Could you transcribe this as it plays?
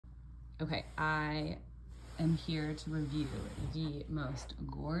Okay, I am here to review the most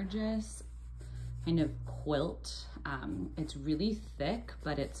gorgeous kind of quilt. It's really thick,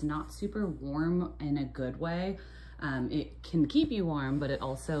 but it's not super warm in a good way. It can keep you warm, but it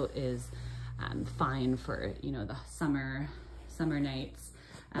also is fine for, you know, the summer nights.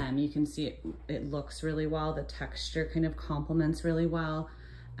 You can see it looks really well. The texture kind of complements really well.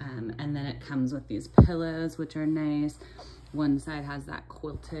 And then it comes with these pillows, which are nice. One side has that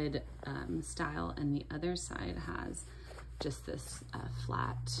quilted style, and the other side has just this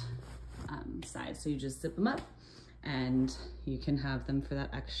flat side. So you just zip them up and you can have them for that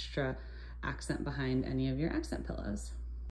extra accent behind any of your accent pillows.